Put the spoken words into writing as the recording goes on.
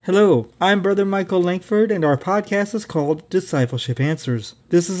Hello, I'm Brother Michael Langford, and our podcast is called Discipleship Answers.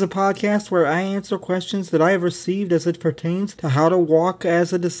 This is a podcast where I answer questions that I have received as it pertains to how to walk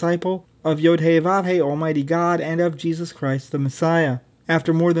as a disciple of Yod-Heh-Vav-Heh, Almighty God, and of Jesus Christ, the Messiah.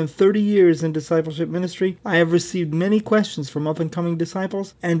 After more than 30 years in discipleship ministry, I have received many questions from up-and-coming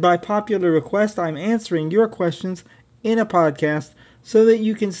disciples, and by popular request, I'm answering your questions in a podcast so that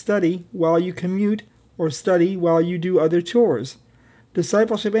you can study while you commute or study while you do other chores.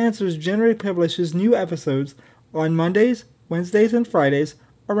 Discipleship Answers generally publishes new episodes on Mondays, Wednesdays, and Fridays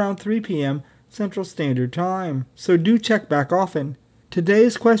around 3 p.m. Central Standard Time, so do check back often.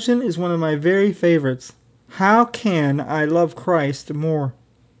 Today's question is one of my very favorites. How can I love Christ more?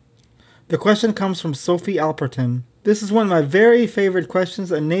 The question comes from Sophie Alperton. This is one of my very favorite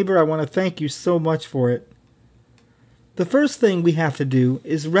questions, and neighbor, I want to thank you so much for it. The first thing we have to do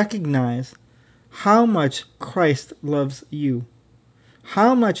is recognize how much Christ loves you.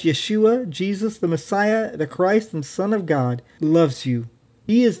 How much Yeshua, Jesus, the Messiah, the Christ and Son of God, loves you.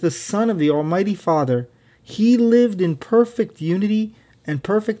 He is the Son of the Almighty Father. He lived in perfect unity and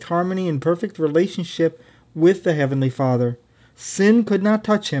perfect harmony and perfect relationship with the Heavenly Father. Sin could not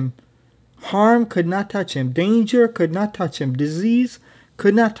touch him. Harm could not touch him. Danger could not touch him. Disease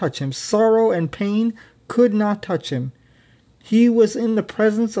could not touch him. Sorrow and pain could not touch him. He was in the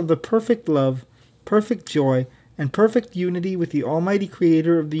presence of the perfect love, perfect joy, and perfect unity with the Almighty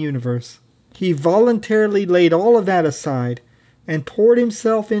Creator of the universe. He voluntarily laid all of that aside and poured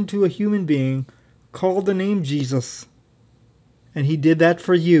himself into a human being called the name Jesus. And he did that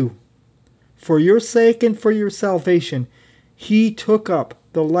for you. For your sake and for your salvation, he took up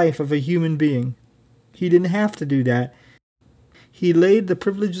the life of a human being. He didn't have to do that. He laid the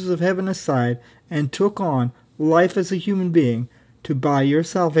privileges of heaven aside and took on life as a human being to buy your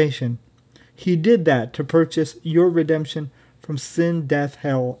salvation. He did that to purchase your redemption from sin, death,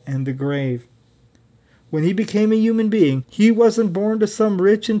 hell, and the grave. When he became a human being, he wasn't born to some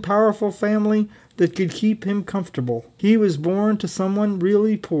rich and powerful family that could keep him comfortable. He was born to someone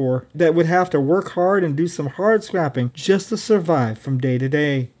really poor that would have to work hard and do some hard scrapping just to survive from day to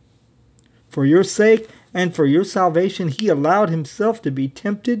day. For your sake and for your salvation, he allowed himself to be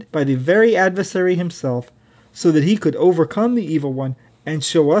tempted by the very adversary himself, so that he could overcome the evil one and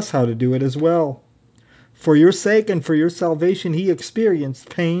show us how to do it as well. For your sake and for your salvation, he experienced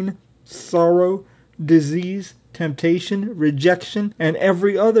pain, sorrow, disease, temptation, rejection, and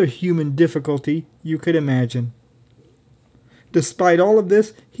every other human difficulty you could imagine. Despite all of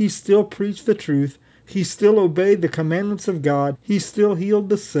this, he still preached the truth. He still obeyed the commandments of God. He still healed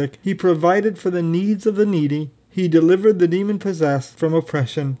the sick. He provided for the needs of the needy. He delivered the demon-possessed from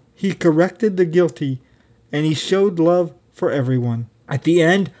oppression. He corrected the guilty, and he showed love for everyone. At the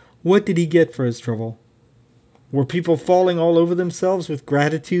end, what did he get for his trouble? Were people falling all over themselves with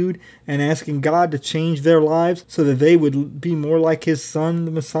gratitude and asking God to change their lives so that they would be more like his Son,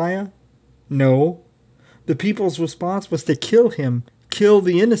 the Messiah? No. The people's response was to kill him, kill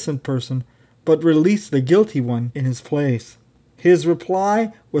the innocent person, but release the guilty one in his place. His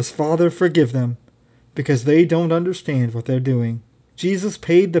reply was, "Father, forgive them, because they don't understand what they're doing." Jesus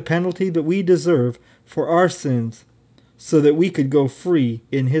paid the penalty that we deserve for our sins, so that we could go free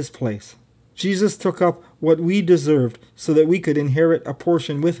in his place. Jesus took up what we deserved so that we could inherit a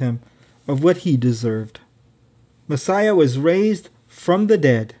portion with him of what he deserved. Messiah was raised from the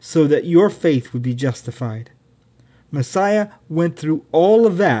dead so that your faith would be justified. Messiah went through all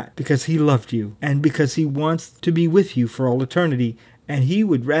of that because he loved you and because he wants to be with you for all eternity, and he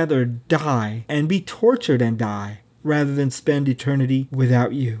would rather die and be tortured and die rather than spend eternity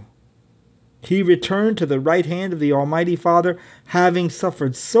without you. He returned to the right hand of the Almighty Father, having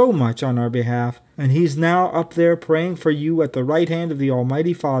suffered so much on our behalf, and he's now up there praying for you at the right hand of the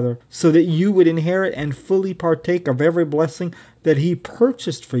Almighty Father, so that you would inherit and fully partake of every blessing that he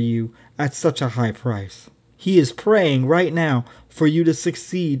purchased for you at such a high price. He is praying right now for you to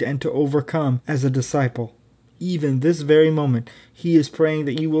succeed and to overcome as a disciple. Even this very moment, he is praying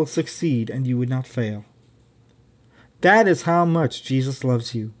that you will succeed and you would not fail. That is how much Jesus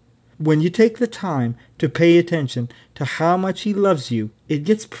loves you. When you take the time to pay attention to how much he loves you, it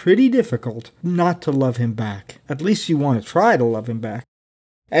gets pretty difficult not to love him back. At least you want to try to love him back.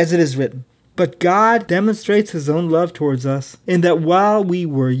 As it is written, "But God demonstrates his own love towards us, in that while we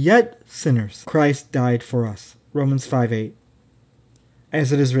were yet sinners, Christ died for us." Romans 5:8.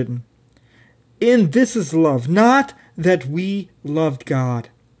 As it is written, "In this is love, not that we loved God,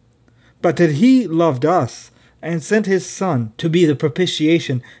 but that he loved us, and sent his Son to be the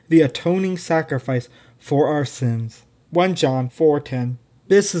propitiation, the atoning sacrifice for our sins." 1 John 4:10.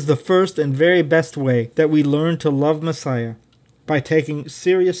 This is the first and very best way that we learn to love Messiah, by taking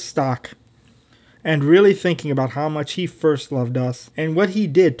serious stock and really thinking about how much he first loved us and what he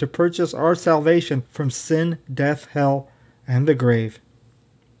did to purchase our salvation from sin, death, hell, and the grave.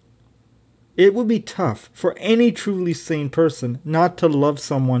 It would be tough for any truly sane person not to love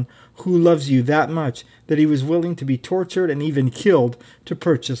someone who loves you that much that he was willing to be tortured and even killed to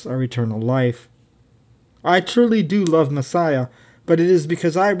purchase our eternal life. I truly do love Messiah, but it is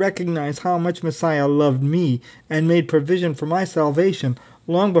because I recognize how much Messiah loved me and made provision for my salvation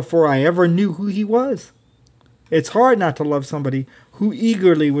long before I ever knew who he was. It's hard not to love somebody who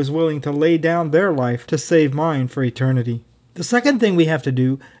eagerly was willing to lay down their life to save mine for eternity. The second thing we have to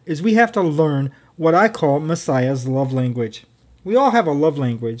do is we have to learn what I call Messiah's love language. We all have a love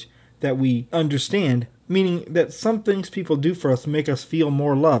language that we understand, meaning that some things people do for us make us feel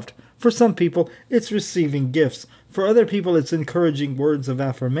more loved. For some people, it's receiving gifts. For other people, it's encouraging words of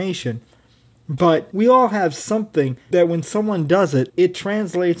affirmation. But we all have something that when someone does it, it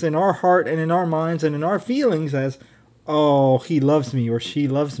translates in our heart and in our minds and in our feelings as, oh, he loves me or she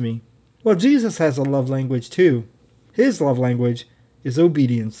loves me. Well, Jesus has a love language too. His love language is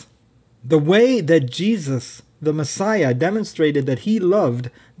obedience. The way that Jesus, the Messiah, demonstrated that he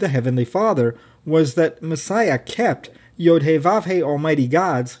loved the Heavenly Father was that Messiah kept Yod-Heh-Vav-Heh, Almighty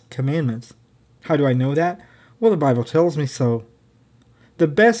God's commandments. How do I know that? Well, the Bible tells me so. The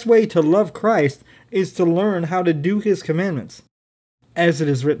best way to love Christ is to learn how to do his commandments. As it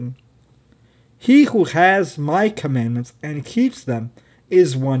is written, "He who has my commandments and keeps them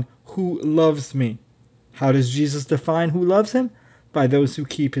is one who loves me." How does Jesus define who loves him? By those who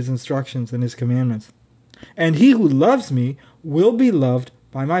keep his instructions and his commandments. "And he who loves me will be loved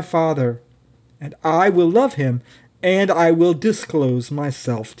by my Father, and I will love him, and I will disclose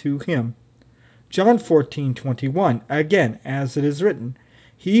myself to him." John 14:21, again, as it is written,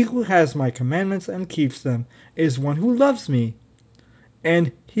 "He who has my commandments and keeps them is one who loves me,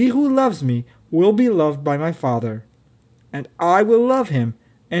 and he who loves me will be loved by my Father, and I will love him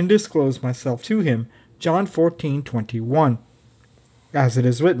and disclose myself to him." John 14:21. As it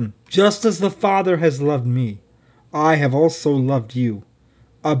is written, "Just as the Father has loved me, I have also loved you.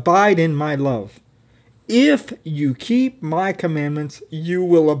 Abide in my love. If you keep my commandments, you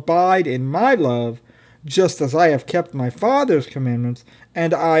will abide in my love, just as I have kept my Father's commandments,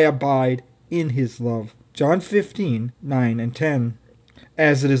 and I abide in his love." John 15:9 and 10.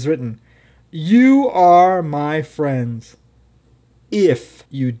 As it is written, "You are my friends, if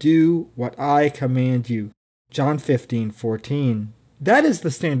you do what I command you." John 15:14. That is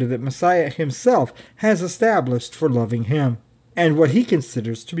the standard that Messiah himself has established for loving him, and what he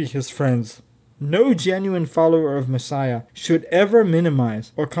considers to be his friends. No genuine follower of Messiah should ever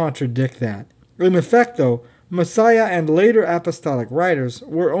minimize or contradict that. In effect, though, Messiah and later apostolic writers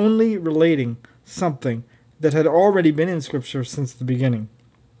were only relating something that had already been in Scripture since the beginning.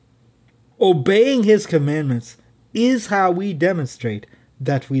 Obeying his commandments is how we demonstrate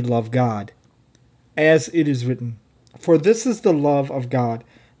that we love God. As it is written, "For this is the love of God,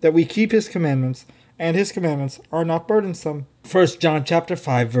 that we keep his commandments, and his commandments are not burdensome." 1 John chapter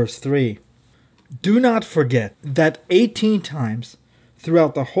 5, verse 3. Do not forget that 18 times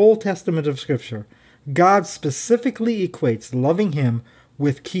throughout the whole Testament of Scripture, God specifically equates loving him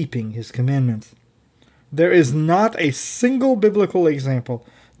with keeping his commandments. There is not a single biblical example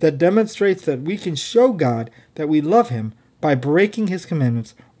that demonstrates that we can show God that we love him by breaking his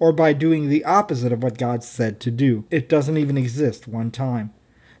commandments or by doing the opposite of what God said to do. It doesn't even exist one time.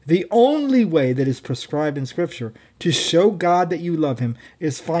 The only way that is prescribed in Scripture to show God that you love him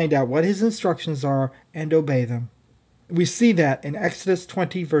is find out what his instructions are and obey them. We see that in Exodus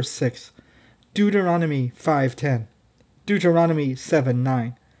 20, verse 6, Deuteronomy 5:10, Deuteronomy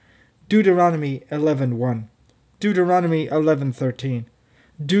 7:9, Deuteronomy 11:1, Deuteronomy 11:13,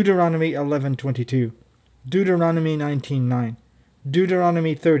 Deuteronomy 11:22, Deuteronomy 19:9,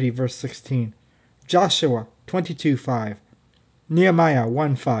 Deuteronomy 30, verse 16, Joshua 22:5, Nehemiah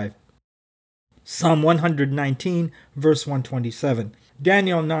 1:5, Psalm 119, verse 127,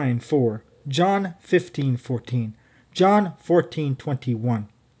 Daniel 9:4, John 15:14, John 14:21,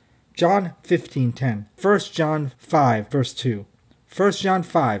 John 15:10, 1 John 5, verse 2, 1 John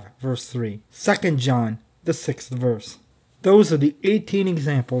 5, verse 3, 2 John, the 6th verse. Those are the 18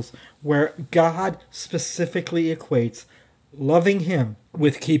 examples where God specifically equates loving him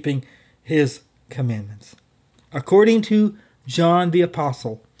with keeping his commandments. According to John the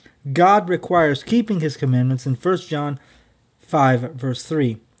Apostle, God requires keeping his commandments in 1 John 5, verse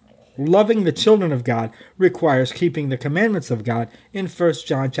 3. Loving the children of God requires keeping the commandments of God in 1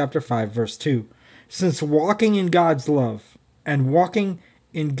 John chapter 5, verse 2. Since walking in God's love and walking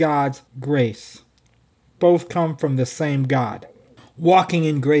in God's grace both come from the same God, Walking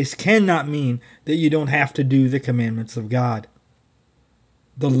in grace cannot mean that you don't have to do the commandments of God.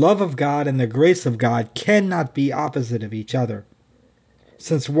 The love of God and the grace of God cannot be opposite of each other.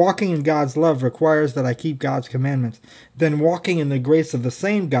 Since walking in God's love requires that I keep God's commandments, then walking in the grace of the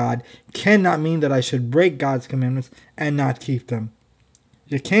same God cannot mean that I should break God's commandments and not keep them.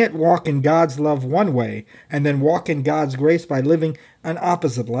 You can't walk in God's love one way and then walk in God's grace by living an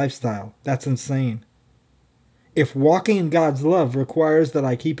opposite lifestyle. That's insane. If walking in God's love requires that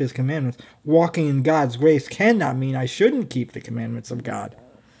I keep His commandments, walking in God's grace cannot mean I shouldn't keep the commandments of God.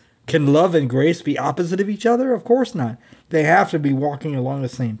 Can love and grace be opposite of each other? Of course not. They have to be walking along the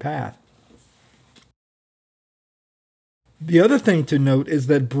same path. The other thing to note is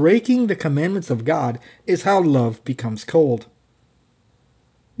that breaking the commandments of God is how love becomes cold.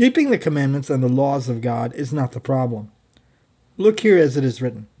 Keeping the commandments and the laws of God is not the problem. Look here as it is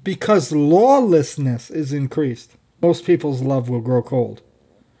written. Because lawlessness is increased, most people's love will grow cold.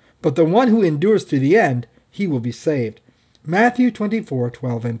 But the one who endures to the end, he will be saved. Matthew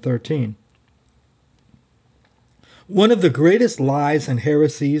 24:12 and 13. One of the greatest lies and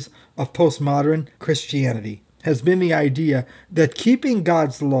heresies of postmodern Christianity has been the idea that keeping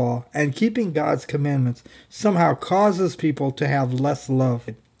God's law and keeping God's commandments somehow causes people to have less love.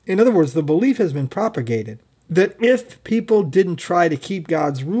 In other words, the belief has been propagated that if people didn't try to keep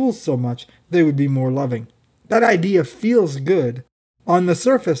God's rules so much, they would be more loving. That idea feels good. On the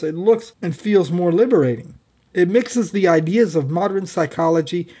surface, it looks and feels more liberating. It mixes the ideas of modern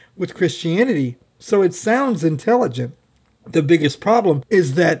psychology with Christianity, so it sounds intelligent. The biggest problem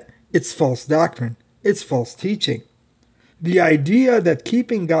is that it's false doctrine. It's false teaching. The idea that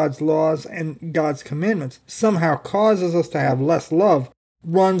keeping God's laws and God's commandments somehow causes us to have less love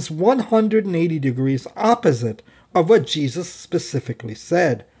runs 180 degrees opposite of what Jesus specifically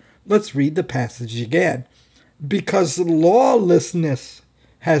said. Let's read the passage again. Because lawlessness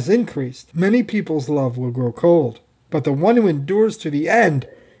has increased, many people's love will grow cold. But the one who endures to the end,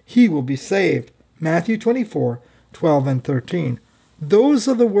 he will be saved. Matthew 24:12 and 13. Those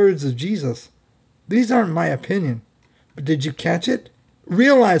are the words of Jesus. These aren't my opinion. But did you catch it?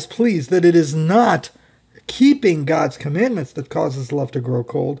 Realize, please, that it is not keeping God's commandments that causes love to grow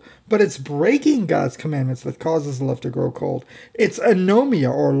cold, but it's breaking God's commandments that causes love to grow cold. It's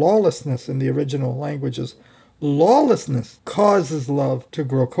anomia, or lawlessness in the original languages. Lawlessness causes love to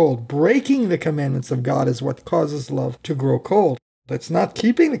grow cold. Breaking the commandments of God is what causes love to grow cold. It's not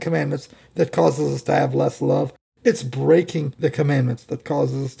keeping the commandments that causes us to have less love. It's breaking the commandments that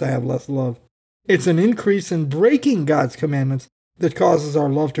causes us to have less love. It's an increase in breaking God's commandments that causes our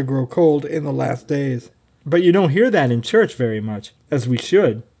love to grow cold in the last days. But you don't hear that in church very much, as we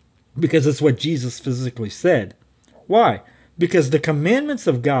should, because it's what Jesus physically said. Why? Because the commandments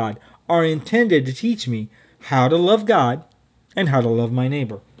of God are intended to teach me how to love God and how to love my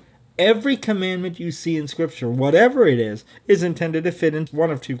neighbor. Every commandment you see in Scripture, whatever it is intended to fit into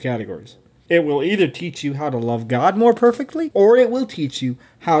one of two categories. It will either teach you how to love God more perfectly, or it will teach you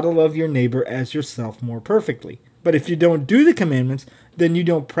how to love your neighbor as yourself more perfectly. But if you don't do the commandments, then you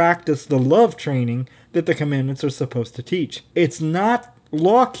don't practice the love training that the commandments are supposed to teach. It's not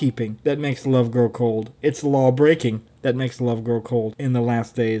law-keeping that makes love grow cold. It's law-breaking that makes love grow cold in the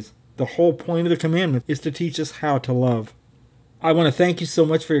last days. The whole point of the commandment is to teach us how to love. I want to thank you so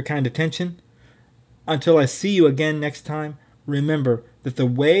much for your kind attention. Until I see you again next time, remember that the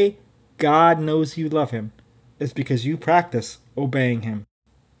way God knows you love Him is because you practice obeying Him.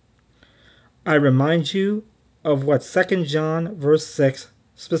 I remind you of what 2 John verse 6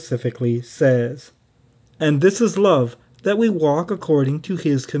 specifically says. And this is love, that we walk according to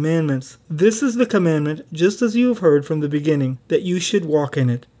His commandments. This is the commandment, just as you have heard from the beginning, that you should walk in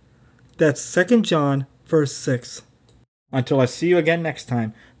it. That's 2 John verse 6. Until I see you again next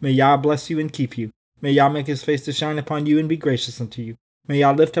time, may Yah bless you and keep you. May Yah make His face to shine upon you and be gracious unto you. May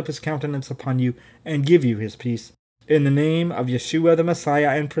Yah lift up His countenance upon you and give you His peace. In the name of Yeshua the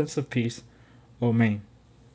Messiah and Prince of Peace. Amen.